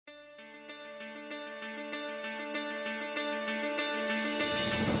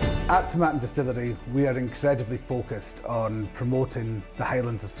At Tomatin Distillery, we are incredibly focused on promoting the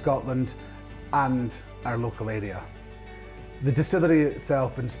Highlands of Scotland and our local area. The distillery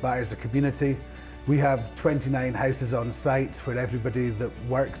itself inspires a community. We have 29 houses on site where everybody that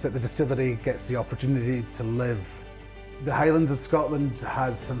works at the distillery gets the opportunity to live. The Highlands of Scotland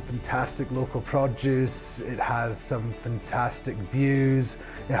has some fantastic local produce, it has some fantastic views,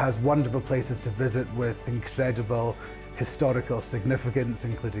 it has wonderful places to visit with incredible historical significance,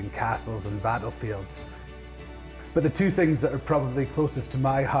 including castles and battlefields. But the two things that are probably closest to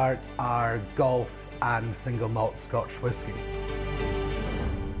my heart are golf and single malt Scotch whisky.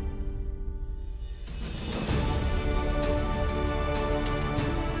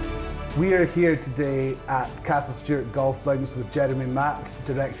 We are here today at Castle Stuart Golf Links with Jeremy Matt,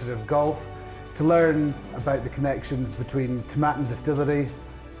 Director of Golf, to learn about the connections between Tomatin Distillery,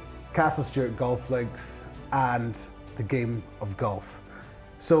 Castle Stuart Golf Links and the game of golf.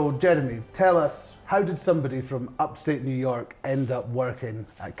 So Jeremy, tell us, how did somebody from upstate New York end up working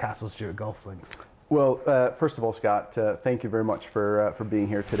at Castle Stuart Golf Links? Well, first of all, Scott, thank you very much for being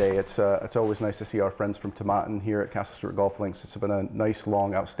here today. It's always nice to see our friends from Tomatin here at Castle Stuart Golf Links. It's been a nice,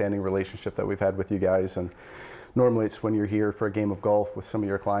 long, outstanding relationship that we've had with you guys. And normally it's when you're here for a game of golf with some of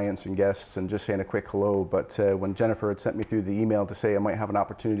your clients and guests and just saying a quick hello. But when Jennifer had sent me through the email to say I might have an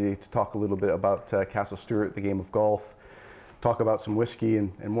opportunity to talk a little bit about Castle Stuart, the game of golf, talk about some whiskey,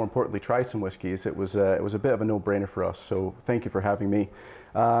 and more importantly, try some whiskeys, it was a bit of a no-brainer for us. So thank you for having me.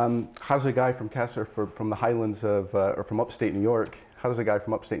 How does a guy from from the Highlands of, or from upstate New York, how does a guy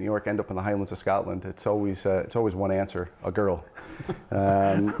from upstate New York end up in the Highlands of Scotland? It's always one answer: a girl.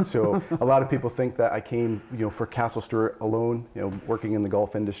 So a lot of people think that I came, for Castle Stuart alone. Working in the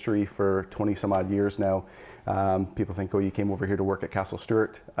golf industry for 20 some odd years now. People think, oh, you came over here to work at Castle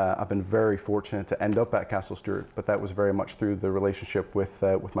Stuart. I've been very fortunate to end up at Castle Stuart, but that was very much through the relationship with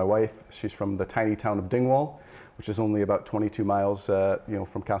my wife. She's from the tiny town of Dingwall, which is only about 22 miles,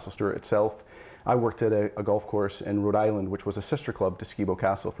 from Castle Stuart itself. I worked at a golf course in Rhode Island, which was a sister club to Skibo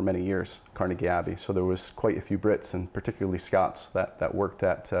Castle for many years, Carnegie Abbey. So there was quite a few Brits, and particularly Scots, that worked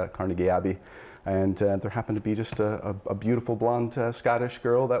at Carnegie Abbey. And there happened to be just a beautiful blonde Scottish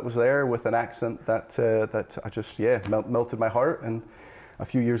girl that was there with an accent that I just, melted my heart. And a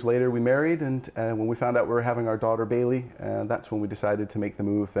few years later we married, and when we found out we were having our daughter Bailey, that's when we decided to make the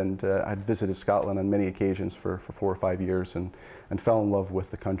move. And I'd visited Scotland on many occasions for 4 or 5 years and fell in love with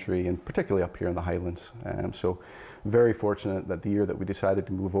the country, and particularly up here in the Highlands. So very fortunate that the year that we decided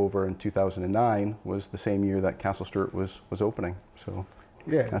to move over in 2009 was the same year that Castle Stuart was opening. So.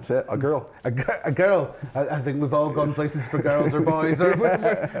 Yeah, that's it. A girl. A girl. I think we've all gone places for girls or boys or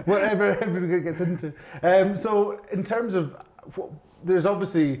whatever everybody gets into. So in terms of, there's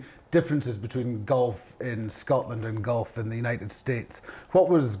obviously differences between golf in Scotland and golf in the United States. What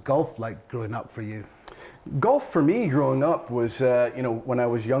was golf like growing up for you? Golf for me growing up was, when I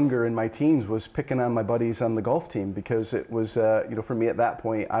was younger in my teens, was picking on my buddies on the golf team, because it was, for me at that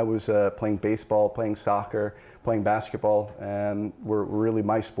point, I was playing baseball, playing soccer, playing basketball, and were really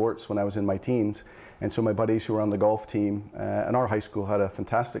my sports when I was in my teens. And so my buddies who were on the golf team, and our high school had a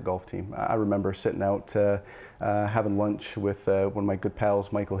fantastic golf team. I remember sitting out having lunch with one of my good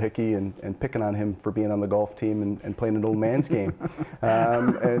pals, Michael Hickey, and picking on him for being on the golf team and playing an old man's game.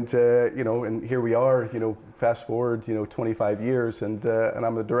 And here we are, fast forward, 25 years, and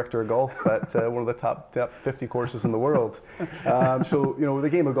I'm a director of golf at one of the top 50 courses in the world. So the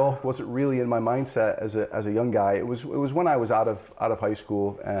game of golf wasn't really in my mindset as a young guy. It was when I was out of high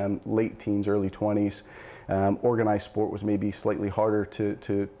school, late teens, early 20s. Organized sport was maybe slightly harder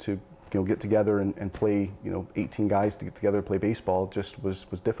to get together and play. 18 guys to get together and play baseball just was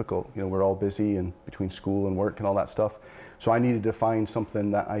difficult. We're all busy and between school and work and all that stuff. So I needed to find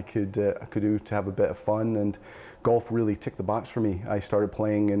something that I could do to have a bit of fun, and golf really ticked the box for me. I started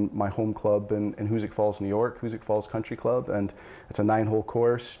playing in my home club in Hoosick Falls, New York, Hoosick Falls Country Club, and it's a 9-hole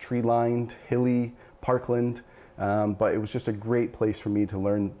course, tree-lined, hilly, parkland. But it was just a great place for me to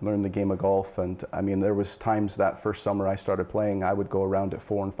learn the game of golf. And I mean, there was times that first summer I started playing, I would go around it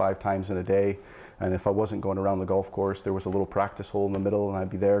 4 and 5 times in a day. And if I wasn't going around the golf course, there was a little practice hole in the middle, and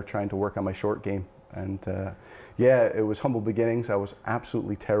I'd be there trying to work on my short game. And yeah, it was humble beginnings. I was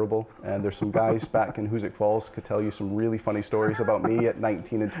absolutely terrible. And there's some guys back in Hoosick Falls could tell you some really funny stories about me at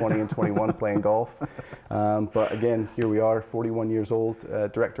 19 and 20 and 21 playing golf. But again, here we are, 41 years old,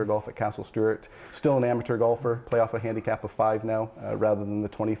 director of golf at Castle Stuart. Still an amateur golfer, play off a handicap of 5 now, rather than the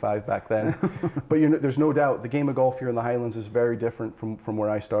 25 back then. But there's no doubt the game of golf here in the Highlands is very different from where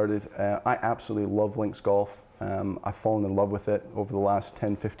I started. I absolutely love links golf. I've fallen in love with it over the last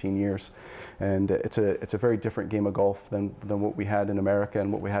 10, 15 years. And it's a very different game of golf than what we had in America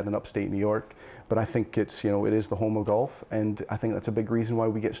and what we had in upstate New York. But I think it's, it is the home of golf, and I think that's a big reason why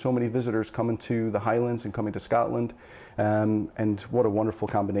we get so many visitors coming to the Highlands and coming to Scotland. And what a wonderful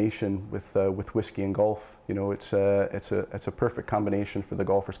combination with whiskey and golf. It's a perfect combination for the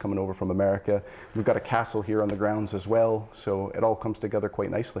golfers coming over from America. We've got a castle here on the grounds as well, so it all comes together quite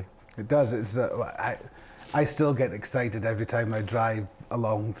nicely. It does. I still get excited every time I drive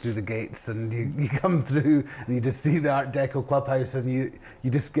along through the gates, and you come through and you just see the Art Deco clubhouse, and you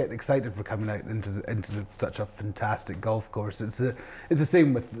just get excited for coming out into such a fantastic golf course. It's the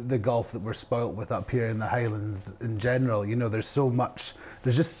same with the golf that we're spoilt with up here in the Highlands in general. There's so much.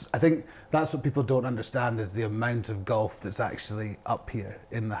 I think that's what people don't understand, is the amount of golf that's actually up here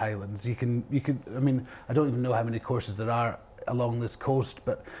in the Highlands. I don't even know how many courses there are along this coast,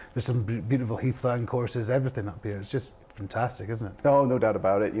 but there's some beautiful heathland courses, everything up here. It's just fantastic, isn't it? Oh, no doubt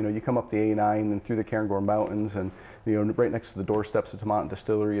about it. You come up the A9 and through the Cairngorm Mountains, and right next to the doorsteps of Tomatin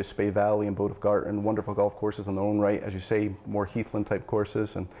Distillery is Spey Valley and Bodifgarten, wonderful golf courses in their own right, as you say, more heathland type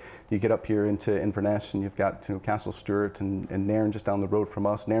courses. And you get up here into Inverness, and you've got Castle Stuart and Nairn just down the road from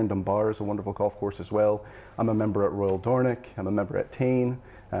us. Nairn Dunbar is a wonderful golf course as well. I'm a member at Royal Dornoch. I'm a member at Tain.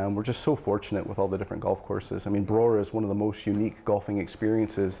 We're just so fortunate with all the different golf courses. Brora is one of the most unique golfing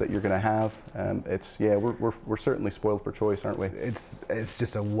experiences that you're going to have. We're certainly spoiled for choice, aren't we? It's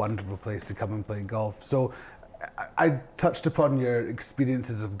just a wonderful place to come and play golf. So I touched upon your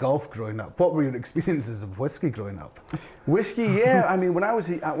experiences of golf growing up. What were your experiences of whiskey growing up? Whiskey, yeah. When I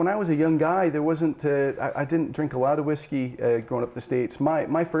was a young guy, there wasn't. I didn't drink a lot of whiskey growing up in the States.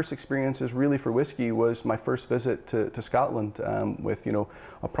 My first experiences really for whiskey was my first visit to Scotland with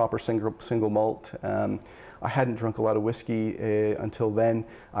a proper single malt. I hadn't drunk a lot of whiskey until then.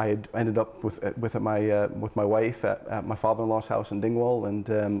 I had ended up with my wife at my father-in-law's house in Dingwall, and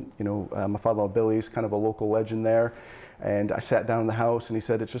my father-in-law Billy's kind of a local legend there. And I sat down in the house, and he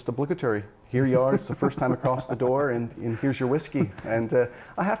said, "It's just obligatory. Here you are. It's the first time across the door, and here's your whiskey." And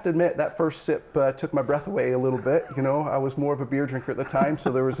I have to admit, that first sip took my breath away a little bit. I was more of a beer drinker at the time,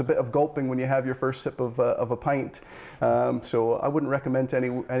 so there was a bit of gulping when you have your first sip of a pint. So I wouldn't recommend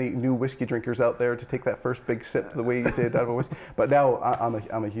to any new whiskey drinkers out there to take that first big sip the way you did out of a whiskey. But now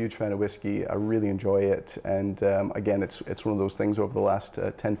I'm a huge fan of whiskey. I really enjoy it, and again, it's one of those things over the last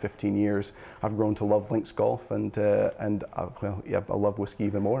 10, 15 years. I've grown to love links golf, and I love whiskey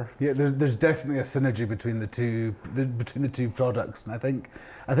even more. Yeah, there's definitely a synergy between the two products, and I think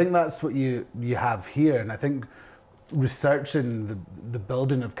that's what you have here. And I think researching the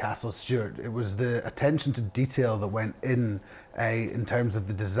building of Castle Stuart, it was the attention to detail that went in terms of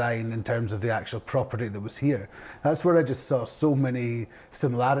the design, in terms of the actual property that was here. That's where I just saw so many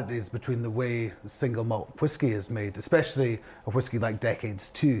similarities between the way single malt whiskey is made, especially a whiskey like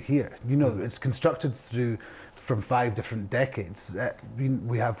Decades II here. It's constructed from 5 different decades.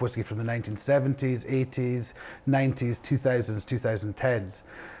 We have whiskey from the 1970s, 80s, 90s, 2000s, 2010s.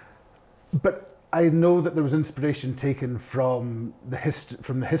 But I know that there was inspiration taken from the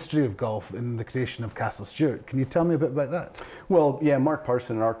history of golf in the creation of Castle Stuart. Can you tell me a bit about that? Well, yeah, Mark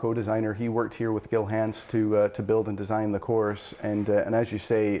Parson, our co-designer, he worked here with Gil Hans to build and design the course. And as you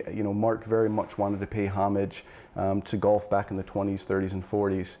say, Mark very much wanted to pay homage to golf back in the 20s, 30s, and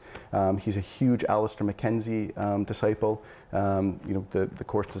 40s. He's a huge Alistair Mackenzie disciple. The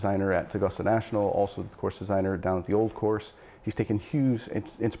course designer at Augusta National, also the course designer down at the Old Course. He's taken huge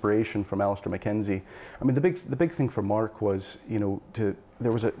inspiration from Alistair Mackenzie. The big thing for Mark was,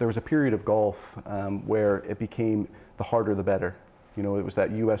 there was a period of golf where it became the harder the better. It was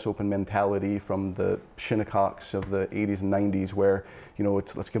that U.S. Open mentality from the Shinnecocks of the 80s and 90s where,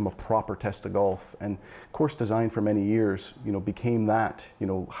 let's give them a proper test of golf. And course design for many years, became that,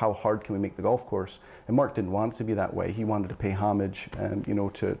 how hard can we make the golf course? And Mark didn't want it to be that way. He wanted to pay homage,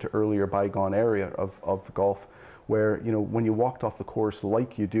 to earlier bygone area of golf, where, when you walked off the course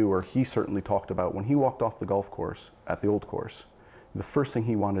like you do, or he certainly talked about, when he walked off the golf course at the Old Course, the first thing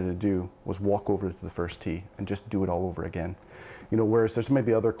he wanted to do was walk over to the first tee and just do it all over again. Whereas there's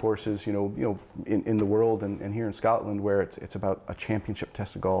maybe other courses, in the world and here in Scotland where it's about a championship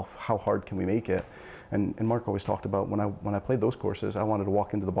test of golf. How hard can we make it? And Mark always talked about when I played those courses, I wanted to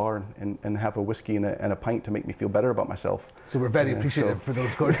walk into the bar and have a whiskey and a pint to make me feel better about myself. So we're very appreciative for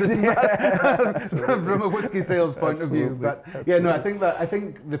those courses from a whiskey sales point of view. But yeah, no, I think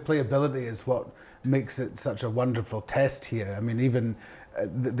the playability is what makes it such a wonderful test here. Even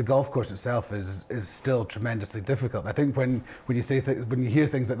the golf course itself is still tremendously difficult. I think when you say when you hear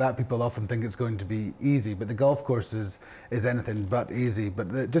things like that, people often think it's going to be easy, but the golf course is anything but easy.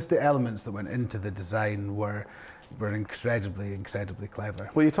 But just the elements that went into the design were incredibly clever.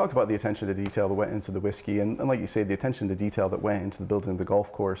 Well, you talked about the attention to detail that went into the whiskey, and like you say, the attention to detail that went into the building of the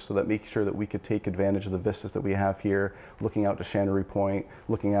golf course, so that making sure that we could take advantage of the vistas that we have here, looking out to Shannery Point,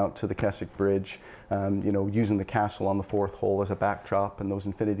 looking out to the Keswick Bridge, you know, using the castle on the fourth hole as a backdrop and those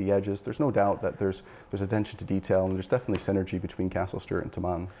infinity edges. There's no doubt that there's attention to detail, and there's definitely synergy between Castle Stuart and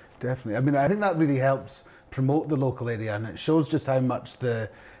Tomatin. Definitely. I mean, I think that really helps promote the local area, and it shows just how much the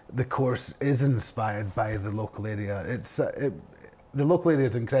course is inspired by the local area. The local area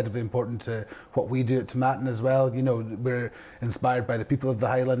is incredibly important to what we do at Tomatin as well. You know, we're inspired by the people of the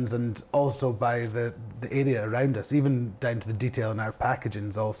Highlands and also by the area around us, even down to the detail in our packaging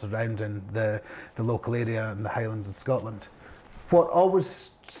is all surrounding the local area and the Highlands of Scotland. What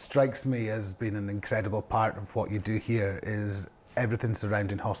always strikes me as being an incredible part of what you do here is everything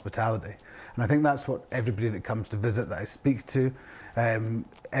surrounding hospitality. And I think that's what everybody that comes to visit that I speak to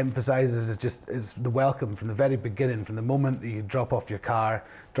emphasizes is the welcome from the very beginning, from the moment that you drop off your car,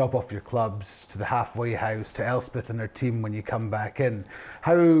 drop off your clubs, to the halfway house, to Elspeth and her team when you come back in.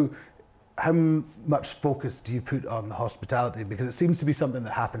 How much focus do you put on the hospitality? Because it seems to be something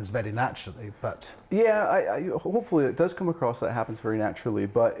that happens very naturally, but... Yeah, hopefully it does come across that it happens very naturally,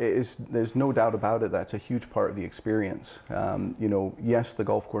 but there's no doubt about it that's a huge part of the experience. You know, yes, the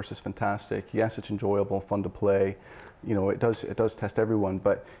golf course is fantastic. Yes, it's enjoyable, fun to play. You know, it does test everyone,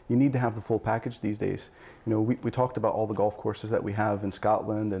 but you need to have the full package these days. You know, we talked about all the golf courses that we have in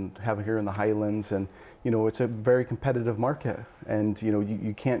Scotland and have here in the Highlands, and you know, it's a very competitive market, and you know,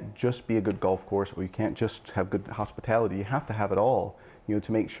 you can't just be a good golf course, or you can't just have good hospitality. You have to have it all, you know,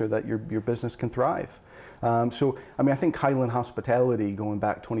 to make sure that your business can thrive. So, I mean, I think Highland hospitality going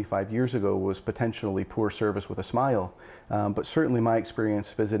back 25 years ago was potentially poor service with a smile. But certainly my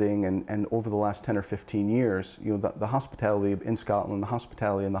experience visiting and over the last 10 or 15 years, you know, the hospitality in Scotland, the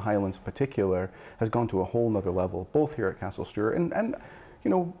hospitality in the Highlands in particular, has gone to a whole nother level, both here at Castle Stuart. And you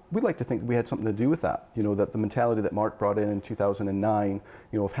know, we'd like to think that we had something to do with that. You know, that the mentality that Mark brought in 2009,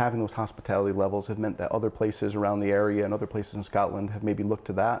 you know, of having those hospitality levels have meant that other places around the area and other places in Scotland have maybe looked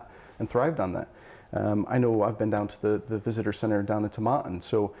to that and thrived on that. I know I've been down to the visitor centre down in Tomatin,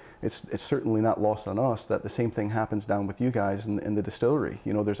 so it's certainly not lost on us that the same thing happens down with you guys in the distillery.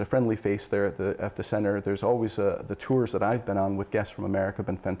 You know, there's a friendly face there at the centre. There's always the tours that I've been on with guests from America have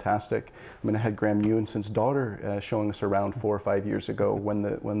been fantastic. I mean, I had Graham Newinson's daughter showing us around 4 or 5 years ago when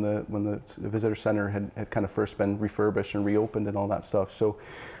the visitor centre had kind of first been refurbished and reopened and all that stuff. So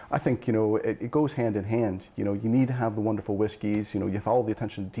I think, you know, it goes hand in hand. You know, you need to have the wonderful whiskies, you know, you have all the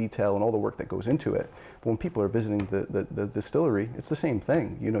attention to detail and all the work that goes into it. But when people are visiting the distillery, it's the same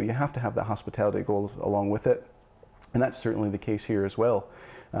thing. You know, you have to have that hospitality that goes along with it. And that's certainly the case here as well.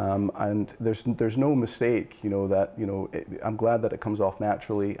 And there's no mistake, you know, that, you know, I'm glad that it comes off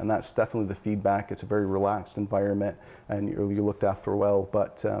naturally, and that's definitely the feedback. It's a very relaxed environment, and you're looked after well,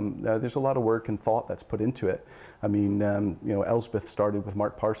 but there's a lot of work and thought that's put into it. I mean, you know, Elspeth started with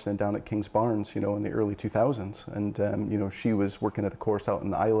Mark Parson down at King's Barnes, you know, in the early 2000s, and you know, she was working at a course out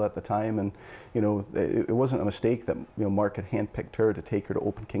in Isla at the time, and you know, it wasn't a mistake that, you know, Mark had handpicked her to take her to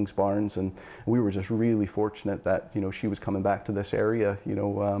open King's Barnes, and we were just really fortunate that, you know, she was coming back to this area, you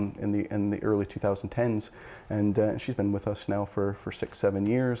know, in the early 2010s, and she's been with us now for 6-7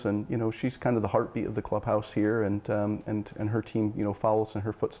 years, and you know, she's kind of the heartbeat of the clubhouse here, and her team, you know, follows in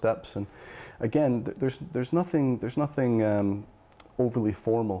her footsteps. And again, there's nothing overly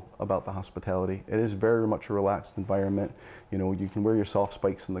formal about the hospitality. It is very much a relaxed environment. You know, you can wear your soft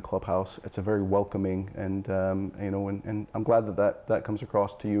spikes in the clubhouse. It's a very welcoming, and you know, and I'm glad that comes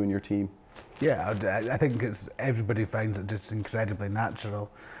across to you and your team. Yeah, I think everybody finds it just incredibly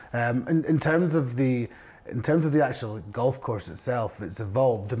natural. In terms of the actual golf course itself, it's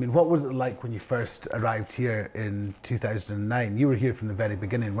evolved. I mean, what was it like when you first arrived here in 2009? You were here from the very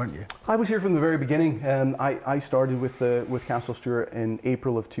beginning, weren't you? I was here from the very beginning. I started with Castle Stuart in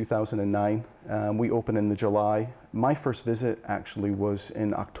April of 2009. We opened in July. My first visit actually was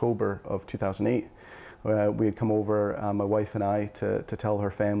in October of 2008. We had come over, my wife and I, to tell her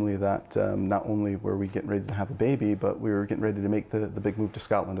family that not only were we getting ready to have a baby, but we were getting ready to make the big move to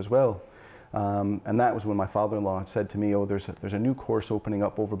Scotland as well. And that was when my father-in-law had said to me, oh, there's a new course opening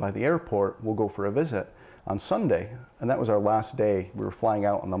up over by the airport. We'll go for a visit on Sunday. And that was our last day. We were flying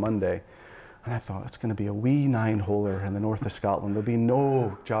out on the Monday. And I thought, it's going to be a wee 9-holer in the north of Scotland. There'll be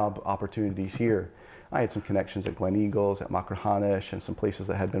no job opportunities here. I had some connections at Glen Eagles, at Machrihanish, and some places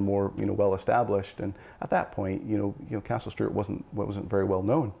that had been more, well established. And at that point, Castle Stuart wasn't very well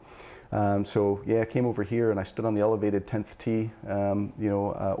known. So yeah, I came over here and I stood on the elevated 10th tee,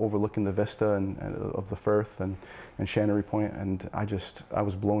 overlooking the vista of the Firth and Shannery Point, and I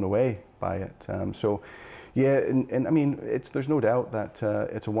was blown away by it. Yeah, and I mean, there's no doubt that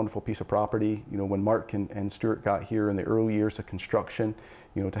it's a wonderful piece of property. When Mark and Stuart got here in the early years of construction,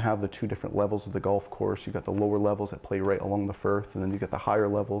 to have the two different levels of the golf course, you've got the lower levels that play right along the Firth, and then you've got the higher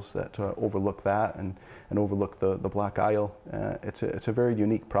levels that overlook that and overlook the Black Isle. It's a very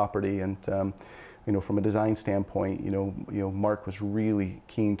unique property, and from a design standpoint, Mark was really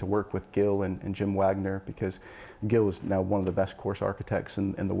keen to work with Gil and Jim Wagner, because Gil is now one of the best course architects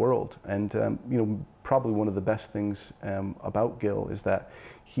in the world. And probably one of the best things about Gil is that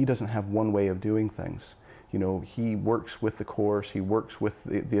he doesn't have one way of doing things. He works with the course, he works with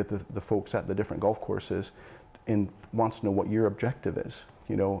the folks at the different golf courses, and wants to know what your objective is.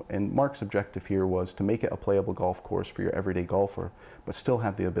 And Mark's objective here was to make it a playable golf course for your everyday golfer, but still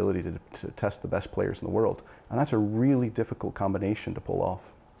have the ability to test the best players in the world. And that's a really difficult combination to pull off.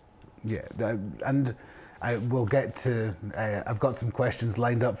 Yeah, and I will get to, I've got some questions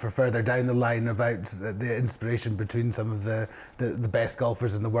lined up for further down the line about the inspiration between some of the best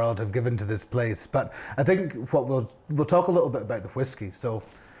golfers in the world have given to this place. But I think we'll talk a little bit about the whiskey. So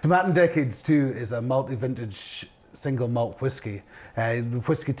Tomatin Decades II is a multi-vintage single malt whiskey. The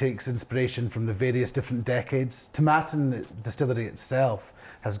whiskey takes inspiration from the various different decades. Tomatin Distillery itself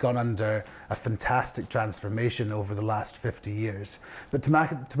has gone under a fantastic transformation over the last 50 years. But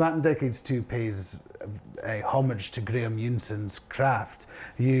Tomatin Decades II pays a homage to Graham Unson's craft.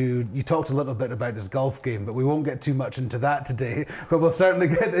 You talked a little bit about his golf game, but we won't get too much into that today. But we'll certainly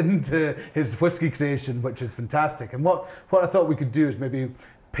get into his whiskey creation, which is fantastic. And what I thought we could do is maybe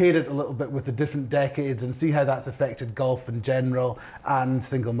pair it a little bit with the different decades and see how that's affected golf in general and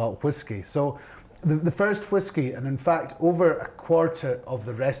single malt whiskey. So the first whiskey, and in fact over a quarter of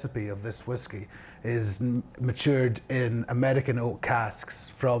the recipe of this whiskey, is matured in American oak casks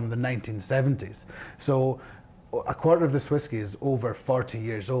from the 1970s. So a quarter of this whiskey is over 40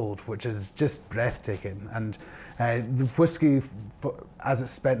 years old, which is just breathtaking. And the whiskey, as it's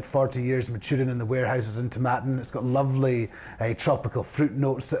spent 40 years maturing in the warehouses in Tomatin, it's got lovely tropical fruit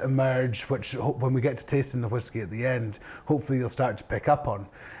notes that emerge, which when we get to tasting the whiskey at the end, hopefully you'll start to pick up on.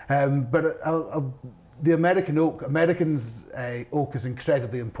 The American oak, oak is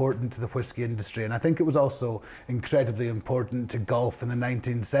incredibly important to the whiskey industry, and I think it was also incredibly important to golf in the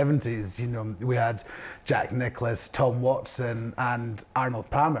 1970s. We had Jack Nicklaus, Tom Watson, and Arnold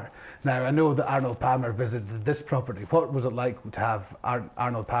Palmer. Now, I know that Arnold Palmer visited this property. What was it like to have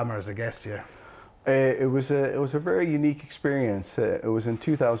Arnold Palmer as a guest here? It was a very unique experience. It was in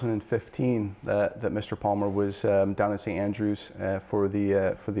 2015 that Mr. Palmer was down in St. Andrews for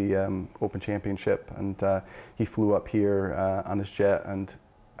the Open Championship, and he flew up here on his jet, and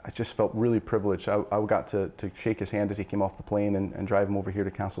I just felt really privileged. I got to shake his hand as he came off the plane and drive him over here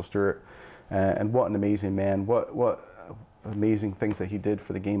to Castle Stuart. And what an amazing man! What amazing things that he did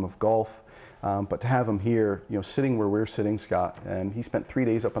for the game of golf. But to have him here, sitting where we're sitting, Scott, he spent 3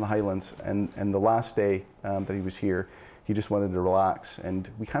 days up in the Highlands, and the last day that he was here, he just wanted to relax. And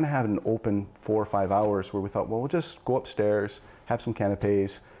we kind of had an open 4 or 5 hours where we thought, well, we'll just go upstairs, have some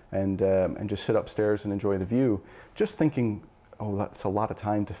canapes, and just sit upstairs and enjoy the view. Just thinking, oh, that's a lot of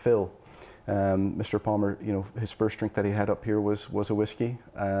time to fill. Mr. Palmer, his first drink that he had up here was a whiskey.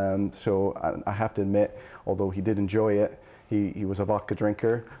 So I have to admit, although he did enjoy it, he was a vodka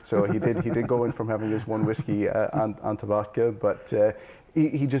drinker, so he did go in from having his one whiskey onto vodka, but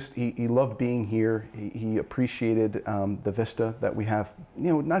he loved being here. He appreciated the vista that we have,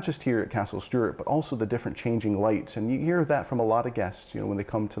 not just here at Castle Stuart, but also the different changing lights. And you hear that from a lot of guests, when they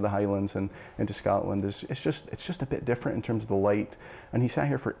come to the Highlands and to Scotland. It's just a bit different in terms of the light. And he sat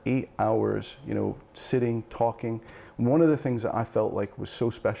here for 8 hours, sitting, talking. One of the things that I felt like was so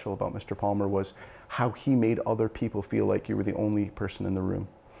special about Mr. Palmer was how he made other people feel like you were the only person in the room.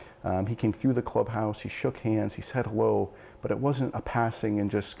 He came through the clubhouse, he shook hands, he said hello, but it wasn't a passing and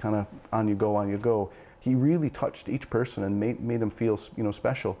just kind of on you go. He really touched each person and made them feel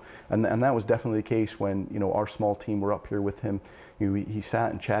special. And that was definitely the case when our small team were up here with him. He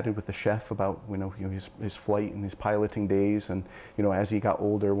sat and chatted with the chef about his flight and his piloting days. And as he got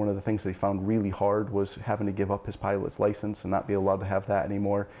older, one of the things that he found really hard was having to give up his pilot's license and not be allowed to have that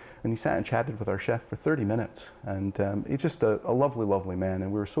anymore. And he sat and chatted with our chef for 30 minutes. And he's just a lovely, lovely man.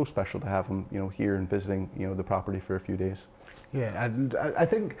 And we were so special to have him here and visiting the property for a few days. Yeah, and I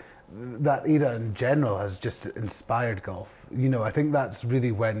think that era in general has just inspired golf. I think that's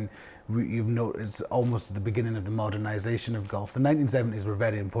really when you've noticed it's almost the beginning of the modernisation of golf. The 1970s were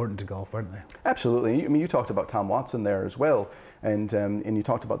very important to golf, weren't they? Absolutely. I mean, you talked about Tom Watson there as well, and you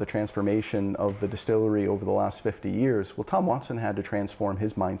talked about the transformation of the distillery over the last 50 years. Well, Tom Watson had to transform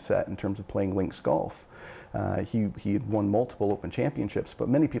his mindset in terms of playing links golf. He had won multiple Open championships, but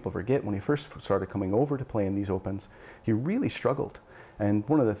many people forget when he first started coming over to play in these Opens, he really struggled. And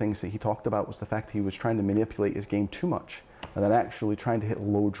one of the things that he talked about was the fact that he was trying to manipulate his game too much, and that actually trying to hit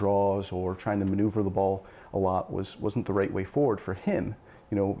low draws or trying to maneuver the ball a lot wasn't the right way forward for him.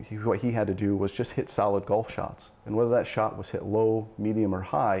 You know, what he had to do was just hit solid golf shots. And whether that shot was hit low, medium, or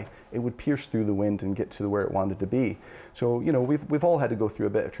high, it would pierce through the wind and get to where it wanted to be. So, you know, we've all had to go through a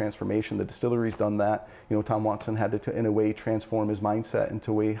bit of transformation. The distillery's done that. You know, Tom Watson had to, in a way, transform his mindset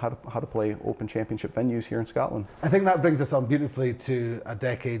into a way how to play Open Championship venues here in Scotland. I think that brings us on beautifully to a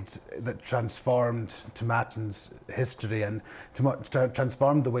decade that transformed Tomatin's history and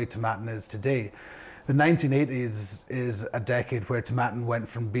transformed the way Tomatin is today. The 1980s is a decade where Tomatin went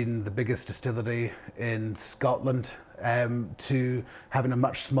from being the biggest distillery in Scotland to having a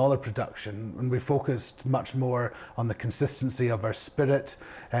much smaller production, and we focused much more on the consistency of our spirit,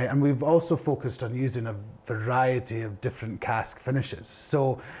 and we've also focused on using a variety of different cask finishes.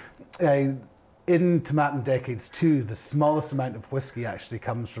 So in Tomatin Decades II, the smallest amount of whiskey actually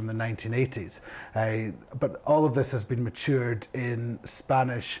comes from the 1980s, but all of this has been matured in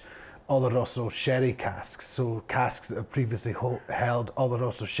Spanish Oloroso sherry casks, so casks that have previously held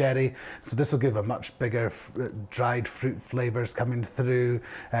Oloroso sherry. So this will give a much bigger dried fruit flavours coming through.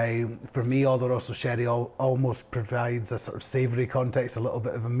 For me, Oloroso sherry almost provides a sort of savoury context, a little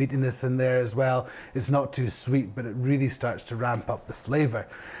bit of a meatiness in there as well. It's not too sweet, but it really starts to ramp up the flavour.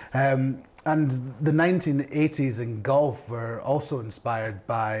 And the 1980s in golf were also inspired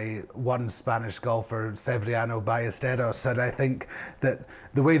by one Spanish golfer, Severiano Ballesteros, and I think that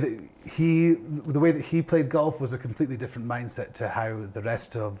the way that he played golf was a completely different mindset to how the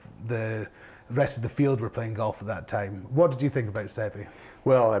rest of the field were playing golf at that time. What did you think about Sevi?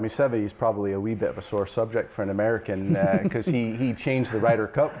 Well, I mean, Sevi is probably a wee bit of a sore subject for an American because he changed the Ryder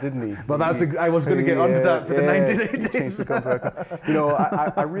Cup, didn't he? Well, I was going to get onto that for the 1980s. You know,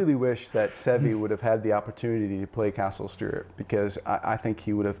 I really wish that Sevi would have had the opportunity to play Castle Stuart, because I think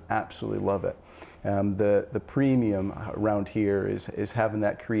he would have absolutely loved it. The premium around here is having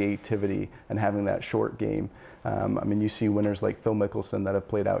that creativity and having that short game. I mean, you see winners like Phil Mickelson that have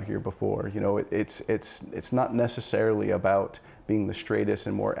played out here before. You know, it's not necessarily about being the straightest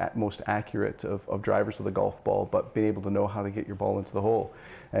and most accurate of drivers of the golf ball, but being able to know how to get your ball into the hole.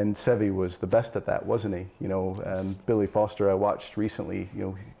 And Sevi was the best at that, wasn't he? You know, Billy Foster, I watched recently, you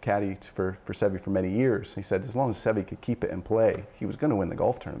know, caddy for Sevi for many years. He said as long as Sevi could keep it in play, he was going to win the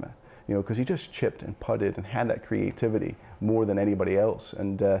golf tournament. You know, because he just chipped and putted and had that creativity more than anybody else.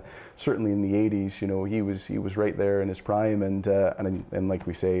 And certainly in the 80s, you know, he was right there in his prime. And like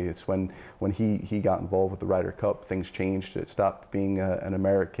we say, it's when he got involved with the Ryder Cup, things changed. It stopped being an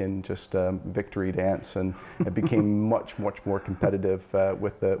American just victory dance, and it became much more competitive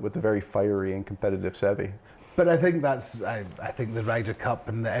with the very fiery and competitive Sevi. But I think I think the Ryder Cup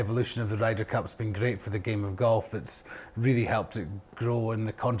and the evolution of the Ryder Cup's been great for the game of golf. It's really helped it grow in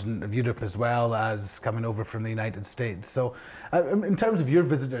the continent of Europe as well as coming over from the United States. So in terms of your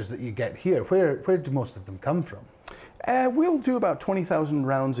visitors that you get here, where do most of them come from? We'll do about 20,000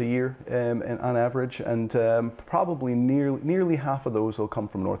 rounds a year on average, and probably nearly half of those will come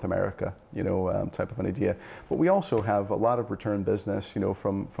from North America, you know, type of an idea. But we also have a lot of return business, you know,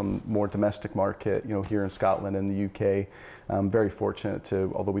 from more domestic market, you know, here in Scotland and the UK. I'm very fortunate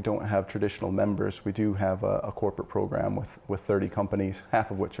to, although we don't have traditional members, we do have a corporate program with 30 companies, half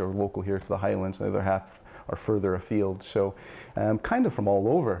of which are local here to the Highlands, and the other half are further afield. So kind of from all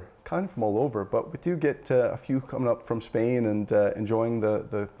over. But we do get a few coming up from Spain and enjoying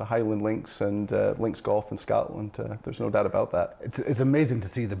the Highland links and links golf in Scotland. There's no doubt about that. It's amazing to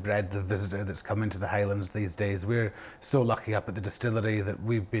see the breadth of visitor that's come into the Highlands these days. We're so lucky up at the distillery that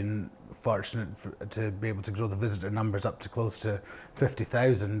we've been fortunate to be able to grow the visitor numbers up to close to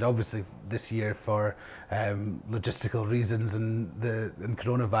 50,000. Obviously this year for logistical reasons and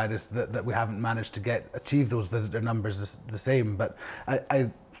coronavirus that we haven't managed to achieve those visitor numbers the same. But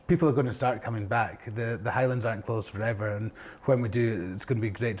people are going to start coming back. The Highlands aren't closed forever, and when we do, it's going to be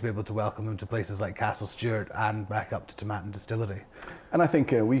great to be able to welcome them to places like Castle Stuart and back up to Tomatin Distillery. And I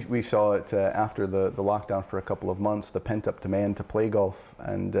think we saw it after the lockdown for a couple of months, the pent-up demand to play golf.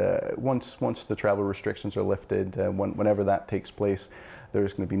 And once the travel restrictions are lifted, whenever that takes place,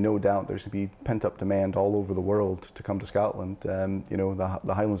 there's going to be no doubt there's going to be pent-up demand all over the world to come to Scotland. You know,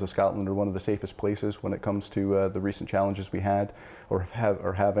 the Highlands of Scotland are one of the safest places when it comes to the recent challenges we had or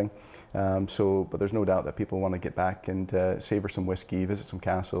are having. But there's no doubt that people want to get back and savor some whiskey, visit some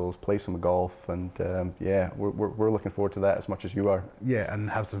castles, play some golf, and yeah, we're looking forward to that as much as you are. Yeah, and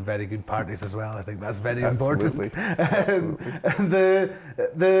have some very good parties as well. I think that's very Absolutely. important.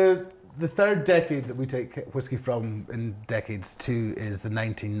 The third decade that we take whiskey from in Decades II is the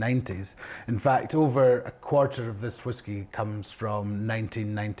 1990s. In fact, over a quarter of this whiskey comes from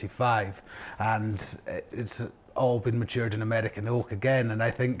 1995, and it's all been matured in American oak again. And I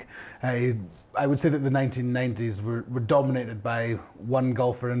think I would say that the 1990s were dominated by one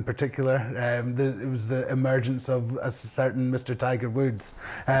golfer in particular. It was the emergence of a certain Mr. Tiger Woods.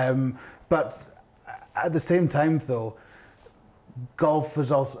 But at the same time, though, golf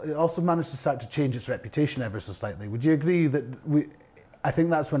has also managed to start to change its reputation ever so slightly. Would you agree that I think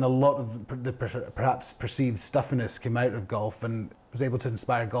that's when a lot of the perhaps perceived stuffiness came out of golf and was able to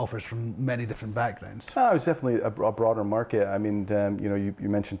inspire golfers from many different backgrounds? It was definitely a broader market. I mean, you know, you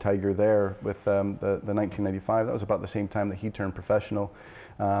mentioned Tiger there with the 1995. That was about the same time that he turned professional.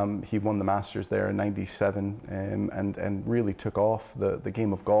 He won the Masters there in '97 and really took off the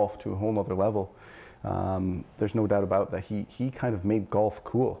game of golf to a whole nother level. There's no doubt about that. He kind of made golf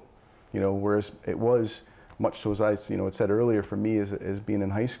cool, you know, whereas it was, much so as I had said earlier, for me as being in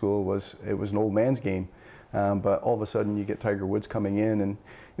high school, it was an old man's game. But all of a sudden you get Tiger Woods coming in, and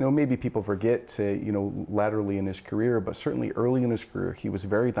you know, maybe people forget, you know, laterally in his career, but certainly early in his career he was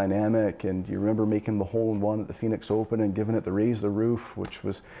very dynamic. And you remember making the hole-in-one at the Phoenix Open and giving it the raise the roof,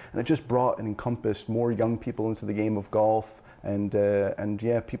 and it just brought and encompassed more young people into the game of golf, and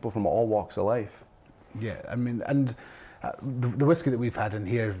yeah, people from all walks of life. Yeah, I mean, and the whiskey that we've had in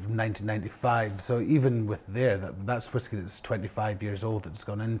here from 1995, so even with that's whiskey that's 25 years old that's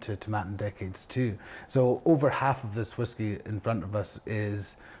gone into Tomatin Decades II. So over half of this whiskey in front of us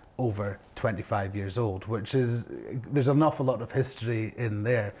is over 25 years old, which is, there's an awful lot of history in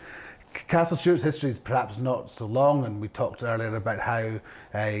there. Castle Stuart's history is perhaps not so long, and we talked earlier about how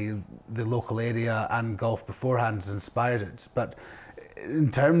the local area and golf beforehand has inspired it. But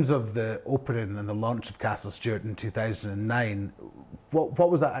in terms of the opening and the launch of Castle Stuart in 2009, what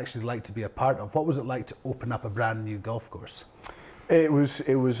was that actually like to be a part of? What was it like to open up a brand new golf course? It was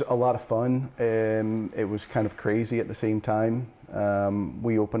a lot of fun. It was kind of crazy at the same time.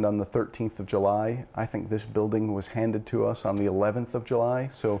 We opened on the 13th of July. I think this building was handed to us on the 11th of July.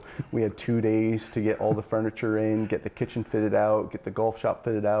 So we had 2 days to get all the furniture in, get the kitchen fitted out, get the golf shop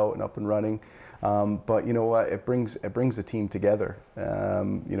fitted out and up and running. But you know what, it brings the team together,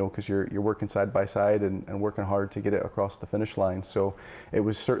 you know, because you're working side by side and working hard to get it across the finish line. So it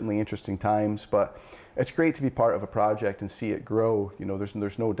was certainly interesting times, but it's great to be part of a project and see it grow. You know,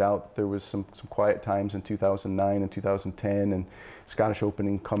 there's no doubt that there was some quiet times in 2009 and 2010, and Scottish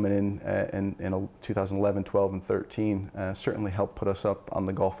Opening coming in 2011, 12, and 13 certainly helped put us up on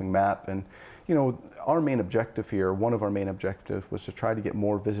the golfing map. And you know, our main objective here, one of our main objectives, was to try to get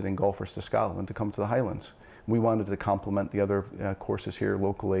more visiting golfers to Scotland to come to the Highlands. We wanted to complement the other courses here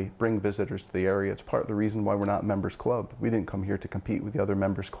locally, bring visitors to the area. It's part of the reason why we're not members club. We didn't come here to compete with the other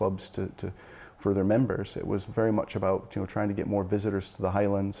members clubs for their members. It was very much about, you know, trying to get more visitors to the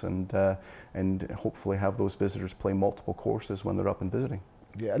Highlands and hopefully have those visitors play multiple courses when they're up and visiting.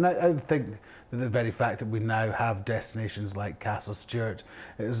 Yeah, and I think that the very fact that we now have destinations like Castle Stuart,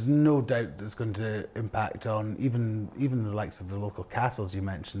 there's no doubt it's going to impact on even the likes of the local castles you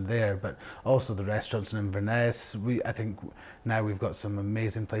mentioned there, but also the restaurants in Inverness. I think now we've got some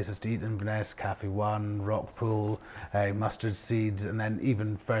amazing places to eat in Inverness: Cafe One, Rockpool, Mustard Seeds, and then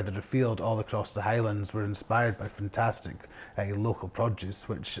even further afield, all across the Highlands, we're inspired by fantastic local produce,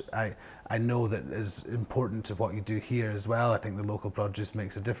 which I know that is important to what you do here as well. I think the local produce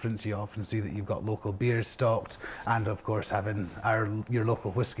makes a difference. You often see that you've got local beers stocked, and of course having your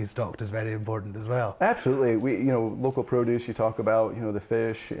local whiskey stocked is very important as well. Absolutely. You know, local produce, you talk about, you know, the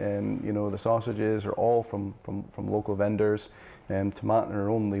fish and, you know, the sausages are all from local vendors. And Tomatin are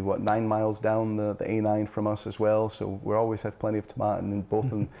only, what, 9 miles down the A9 from us as well, so we always have plenty of Tomatin, and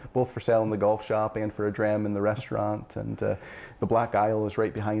both for sale in the golf shop and for a dram in the restaurant. And the Black Isle is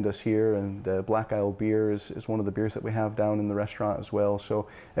right behind us here, and Black Isle beer is one of the beers that we have down in the restaurant as well. So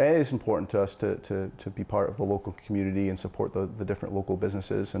it is important to us to be part of the local community and support the different local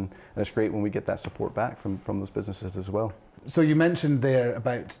businesses, and it's great when we get that support back from those businesses as well. So you mentioned there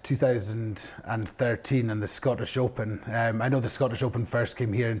about 2013 and the Scottish Open. I know the Scottish Open first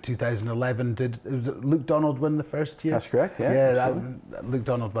came here in 2011. Was it Luke Donald win the first year? That's correct, yeah. Yeah, Luke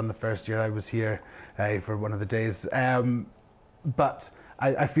Donald won the first year I was here for one of the days. But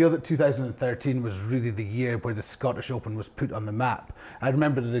I feel that 2013 was really the year where the Scottish Open was put on the map. I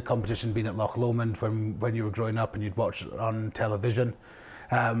remember the competition being at Loch Lomond when you were growing up and you'd watch it on television.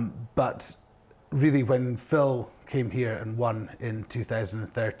 But really when Phil came here and won in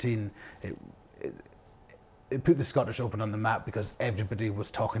 2013, it put the Scottish Open on the map because everybody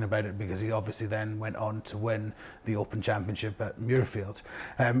was talking about it, because he obviously then went on to win the Open Championship at Muirfield.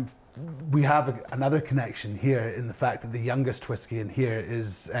 We have another connection here in the fact that the youngest whisky in here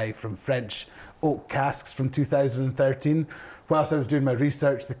is from French oak casks from 2013. Whilst I was doing my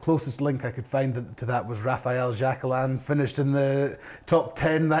research, the closest link I could find to that was Raphael Jacquelin, finished in the top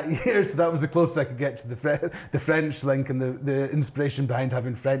 10 that year, so that was the closest I could get to the French link and the inspiration behind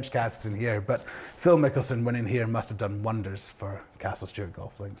having French casks in here. But Phil Mickelson winning here must have done wonders for Castle Stuart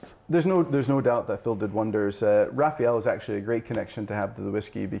Golf Links. There's no doubt that Phil did wonders. Raphael is actually a great connection to have to the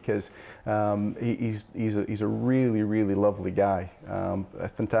whiskey because he's a really lovely guy, a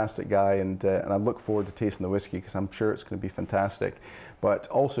fantastic guy, and I look forward to tasting the whiskey because I'm sure it's going to be fantastic. But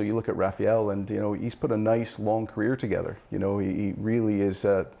also you look at Raphael and he's put a nice long career together. He really is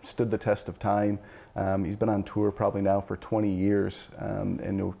stood the test of time. He's been on tour probably now for 20 years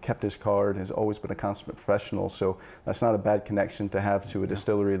and kept his card, has always been a consummate professional, so that's not a bad connection to have to a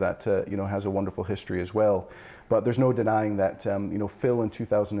distillery that has a wonderful history as well. But there's no denying that Phil in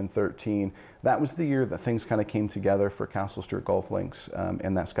 2013, that was the year that things kind of came together for Castle Stuart Golf Links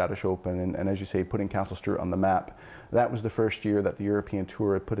and that Scottish Open, and as you say, putting Castle Stuart on the map. That was the first year that the European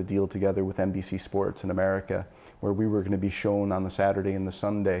Tour had put a deal together with NBC Sports in America, where we were going to be shown on the Saturday and the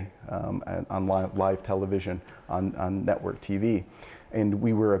Sunday on live television on network TV. And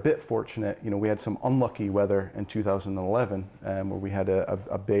we were a bit fortunate. We had some unlucky weather in 2011 where we had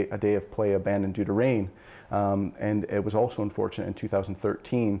a day of play abandoned due to rain. And it was also unfortunate in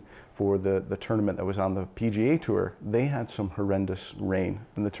 2013 for the tournament that was on the PGA Tour. They had some horrendous rain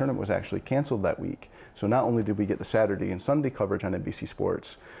and the tournament was actually canceled that week. So not only did we get the Saturday and Sunday coverage on NBC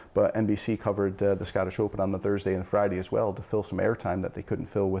Sports, but NBC covered the Scottish Open on the Thursday and Friday as well to fill some airtime that they couldn't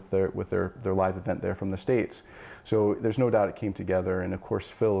fill with their live event there from the States. So there's no doubt it came together, and of course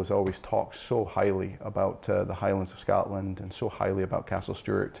Phil has always talked so highly about the Highlands of Scotland and so highly about Castle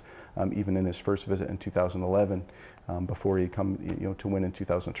Stuart, even in his first visit in 2011. Before he come to win in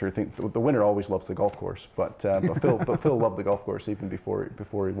 2002. I think the winner always loves the golf course, but Phil loved the golf course even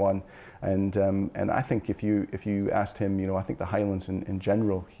before he won, and I think if you asked him, I think the Highlands in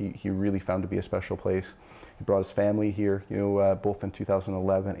general he really found to be a special place. He brought his family here, both in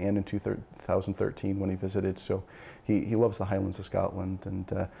 2011 and in 2013 when he visited. So he loves the Highlands of Scotland,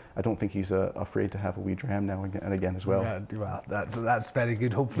 and I don't think he's afraid to have a wee dram now and again as well. Yeah, well, that's very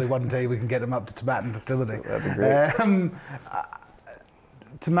good. Hopefully one day we can get him up to Tomatin Distillery. That'd be great.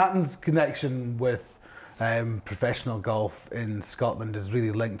 Tomatin's connection with professional golf in Scotland is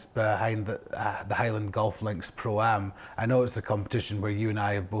really linked behind the Highland Golf Links Pro-Am. I know it's a competition where you and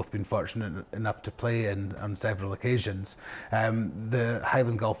I have both been fortunate enough to play in on several occasions. The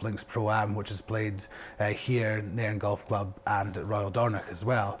Highland Golf Links Pro-Am, which is played here, Nairn Golf Club and at Royal Dornoch as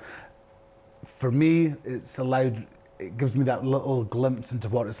well. For me, it gives me that little glimpse into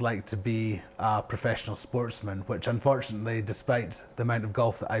what it's like to be a professional sportsman, which unfortunately, despite the amount of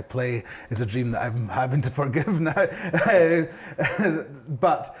golf that I play, is a dream that I'm having to forgive now.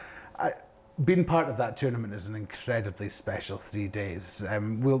 But being part of that tournament is an incredibly special 3 days.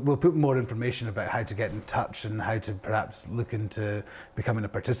 We'll put more information about how to get in touch and how to perhaps look into becoming a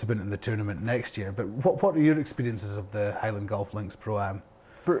participant in the tournament next year. But what are your experiences of the Highland Golf Links Pro-Am?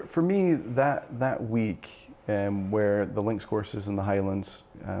 For me, that week, where the links courses in the Highlands,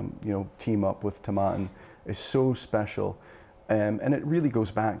 team up with Tomatin, is so special, and it really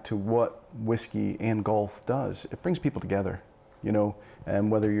goes back to what whiskey and golf does. It brings people together,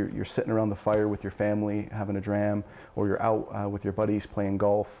 whether you're sitting around the fire with your family having a dram, or you're out with your buddies playing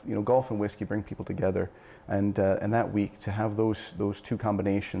golf. Golf and whiskey bring people together, and that week to have those two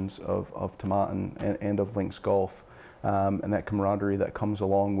combinations of Tomatin and of links golf. And that camaraderie that comes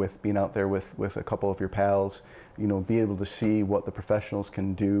along with being out there with a couple of your pals, be able to see what the professionals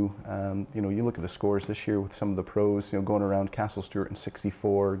can do. You look at the scores this year with some of the pros, going around Castle Stuart in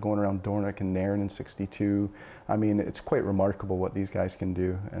 64, going around Dornoch and Nairn in 62. I mean, it's quite remarkable what these guys can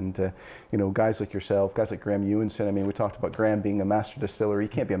do. And, guys like yourself, guys like Graham Ewanson, I mean, we talked about Graham being a master distiller. He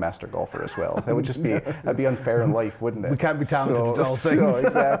can't be a master golfer as well. That would just be, that'd be unfair in life, wouldn't it? We can't be talented at all things. So,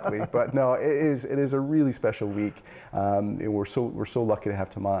 exactly. But no, it is a really special week. We're so lucky to have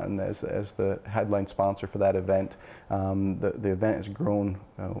Tomatin as the headline sponsor for that event. event. The event has grown,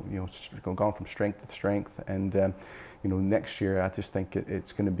 gone from strength to strength, and next year I just think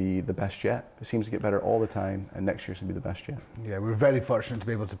it's going to be the best yet. It seems to get better all the time, and next year's going to be the best yet. Yeah, we're very fortunate to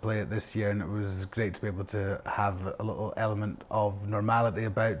be able to play it this year, and it was great to be able to have a little element of normality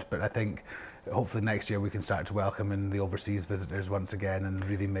about. But I think hopefully next year we can start to welcome in the overseas visitors once again and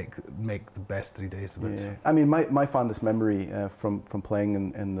really make the best 3 days of it. Yeah. I mean, my fondest memory from playing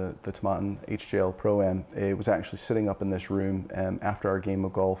in the Tomatin HJL Pro-Am, it was actually sitting up in this room after our game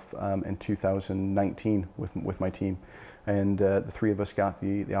of golf in 2019 with my team. And the three of us got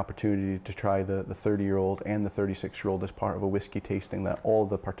the opportunity to try the 30-year-old and the 36-year-old as part of a whiskey tasting that all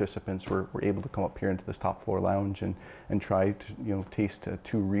the participants were able to come up here into this top floor lounge and try to taste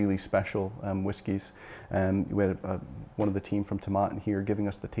two really special whiskeys. We had one of the team from Tomatin here giving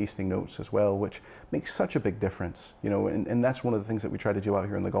us the tasting notes as well, which makes such a big difference. And that's one of the things that we try to do out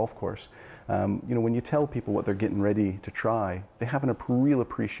here on the golf course. When you tell people what they're getting ready to try, they have a real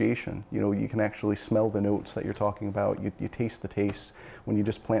appreciation. You can actually smell the notes that you're talking about. You taste the tastes when you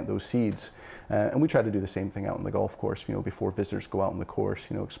just plant those seeds. And we try to do the same thing out on the golf course, before visitors go out on the course,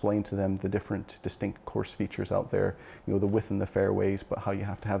 explain to them the different distinct course features out there, the width in the fairways, but how you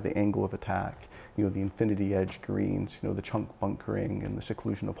have to have the angle of attack, the infinity edge greens, the chunk bunkering and the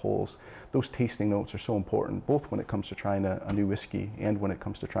seclusion of holes. Those tasting notes are so important, both when it comes to trying a new whiskey and when it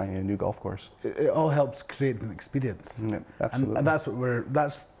comes to trying a new golf course. It all helps create an experience. Yeah, absolutely. And that's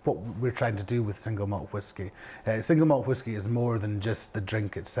what we're trying to do with single malt whiskey. Single malt whiskey is more than just the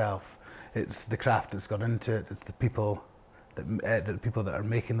drink itself. It's the craft that's gone into it. It's the people that are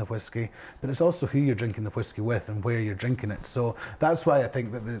making the whiskey, but it's also who you're drinking the whiskey with and where you're drinking it. So that's why I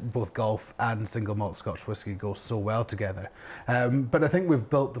think that both golf and single malt Scotch whisky go so well together. But I think we've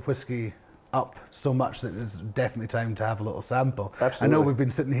built the whiskey up so much that it's definitely time to have a little sample. Absolutely. I know we've been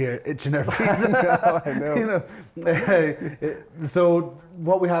sitting here itching our feet. I know. So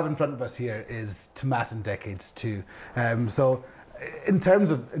what we have in front of us here is Tomatin Decades II. So in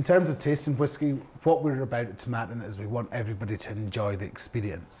terms of tasting whiskey, what we're about at Tomatin is we want everybody to enjoy the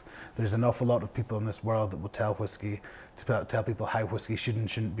experience. There's an awful lot of people in this world that will tell people how whiskey should and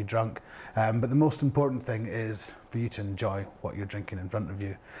shouldn't be drunk. But the most important thing is for you to enjoy what you're drinking in front of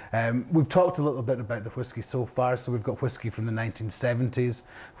you. We've talked a little bit about the whiskey so far. So we've got whiskey from the 1970s,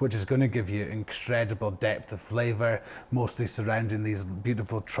 which is going to give you incredible depth of flavour, mostly surrounding these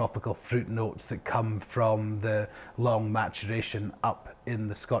beautiful tropical fruit notes that come from the long maturation up in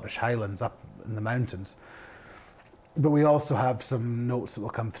the Scottish Highlands, up in the mountains. But we also have some notes that will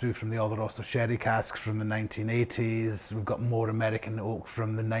come through from the Oloroso sherry casks from the 1980s. We've got more American oak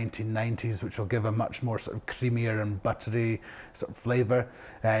from the 1990s, which will give a much more sort of creamier and buttery sort of flavour.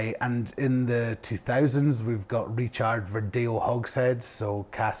 And in the 2000s, we've got recharred Verdeo hogsheads, so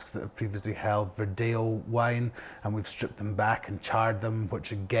casks that have previously held Verdeo wine, and we've stripped them back and charred them,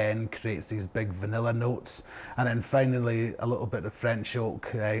 which again creates these big vanilla notes. And then finally, a little bit of French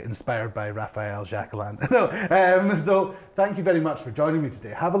oak, inspired by Raphael Jacquelin. So thank you very much for joining me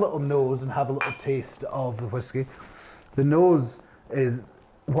today. Have a little nose and have a little taste of the whiskey. The nose is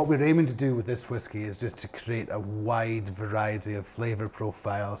what we're aiming to do with this whiskey is just to create a wide variety of flavour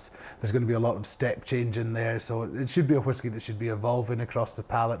profiles. There's going to be a lot of step change in there, so it should be a whiskey that should be evolving across the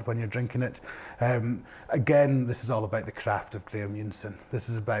palate when you're drinking it. Again, this is all about the craft of Graham Unson. This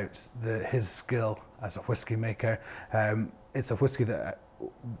is about his skill as a whiskey maker. It's a whiskey that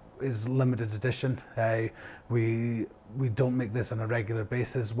is limited edition. We don't make this on a regular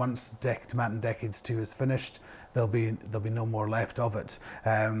basis. Once Tomatin Decades II is finished, there'll be no more left of it,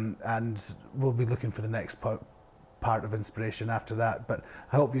 and we'll be looking for the next part of inspiration after that. But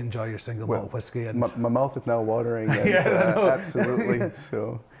I hope you enjoy your single malt whiskey. And my mouth is now watering. And, yeah, absolutely.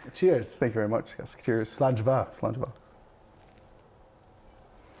 So, cheers. Thank you very much. Cheers. Slàinte mhath. Slàinte mhath.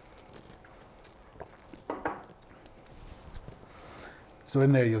 So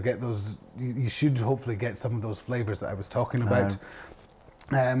in there you'll get those, you should hopefully get some of those flavours that I was talking about.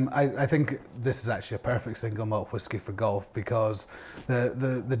 I think this is actually a perfect single malt whiskey for golf because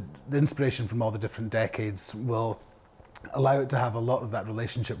the inspiration from all the different decades will allow it to have a lot of that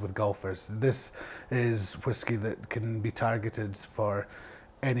relationship with golfers. This is whiskey that can be targeted for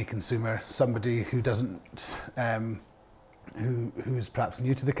any consumer, somebody who doesn't who's perhaps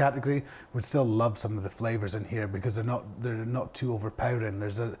new to the category would still love some of the flavours in here because they're not too overpowering.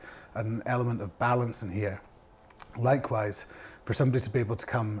 There's an element of balance in here. Likewise, for somebody to be able to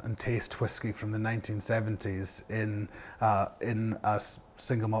come and taste whiskey from the 1970s in a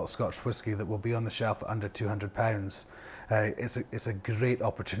single malt Scotch whisky that will be on the shelf at under £200, it's a great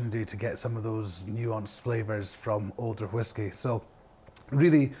opportunity to get some of those nuanced flavours from older whiskey. So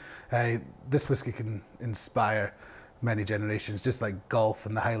Really, this whisky can inspire many generations, just like golf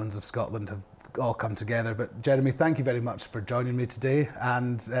and the Highlands of Scotland have all come together. But Jeremy, thank you very much for joining me today,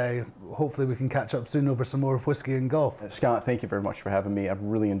 and hopefully we can catch up soon over some more whisky and golf. Scott, thank you very much for having me. I've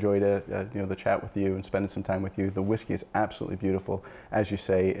really enjoyed it, the chat with you and spending some time with you. The whiskey is absolutely beautiful. As you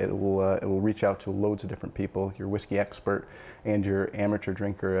say, it will reach out to loads of different people, your whiskey expert and your amateur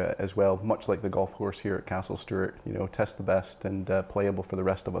drinker as well, much like the golf course here at Castle Stuart. Test the best and playable for the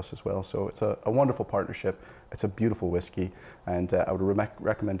rest of us as well. So it's a wonderful partnership. It's a beautiful whiskey, and I would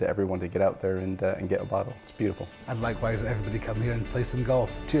recommend to everyone to get out there and get a bottle. It's beautiful. And likewise, everybody come here and play some golf.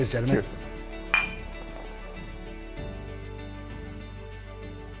 Cheers, Jeremy. Cheers.